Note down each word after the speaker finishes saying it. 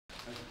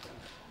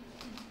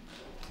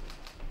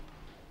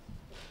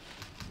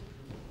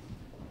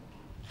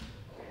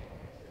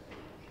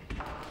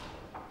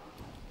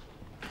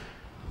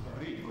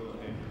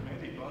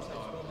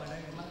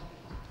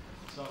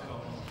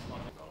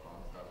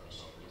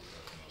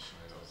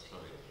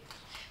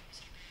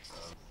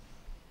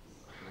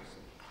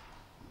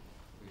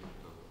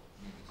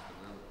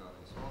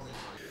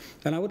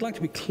And I would like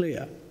to be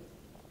clear.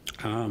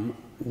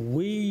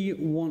 We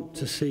want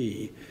to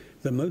see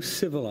the most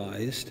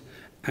civilized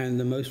and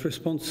the most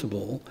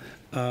responsible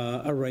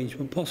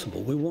arrangement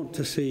possible. We want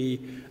to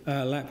see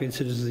Latvian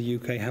citizens of the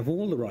UK have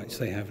all the rights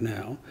they have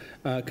now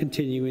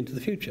continue into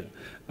the future.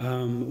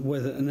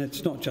 And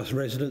it's not just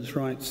residence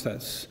rights,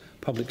 that's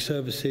public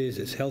services,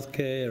 it's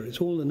healthcare,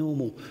 it's all the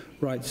normal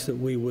rights that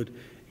we would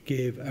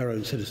give our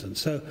own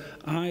citizens. So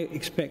I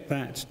expect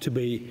that to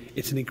be,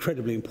 it's an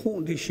incredibly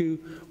important issue.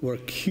 We're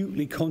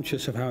acutely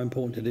conscious of how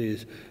important it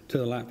is to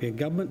the Latvian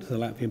government, to the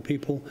Latvian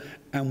people,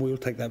 and we will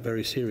take that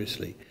very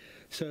seriously.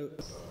 So,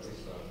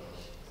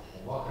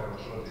 well,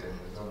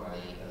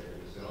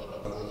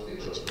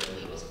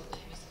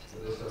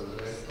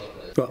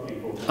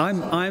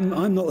 I'm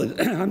not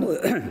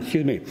the,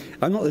 excuse me,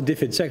 I'm not the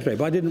DFID secretary,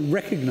 but I didn't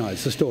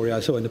recognise the story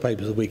I saw in the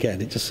papers the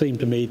weekend. It just seemed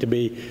to me to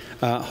be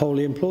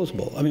wholly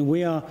implausible. I mean,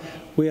 we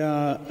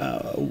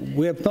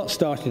have not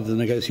started the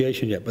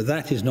negotiation yet, but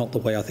that is not the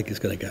way I think it's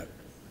going to go.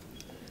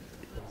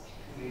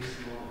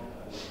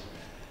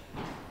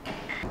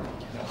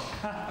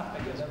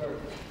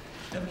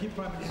 Keep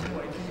Prime Minister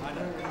waiting. I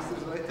know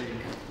Minister's waiting,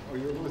 or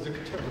you'll lose your